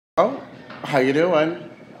How you doing?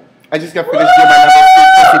 I just got finished doing my number three,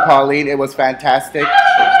 Pussy Pauline. It was fantastic.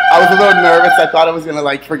 I was a little nervous. I thought I was gonna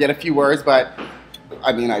like forget a few words, but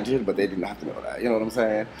I mean I did, but they didn't have to know that. You know what I'm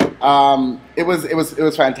saying? It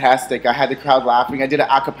was fantastic. I had the crowd laughing. I did an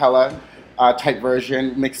a cappella type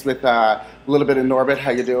version mixed with a little bit of Norbit.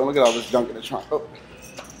 How you doing? Look at all this dunk in the trunk. Oh.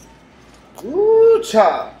 Woo,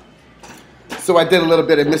 cha. So I did a little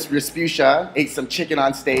bit of Miss Respucia, ate some chicken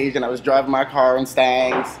on stage, and I was driving my car in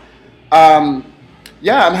Stangs.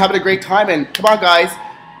 Yeah, I'm having a great time, and come on, guys.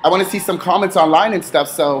 I want to see some comments online and stuff,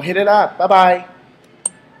 so hit it up. Bye-bye.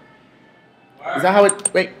 Is that how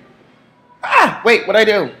it... Wait. Ah! Wait, what'd I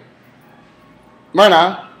do?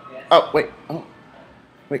 Myrna? Yes. Oh, wait. Oh.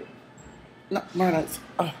 Wait. No, Myrna.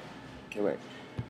 Oh. Okay, wait.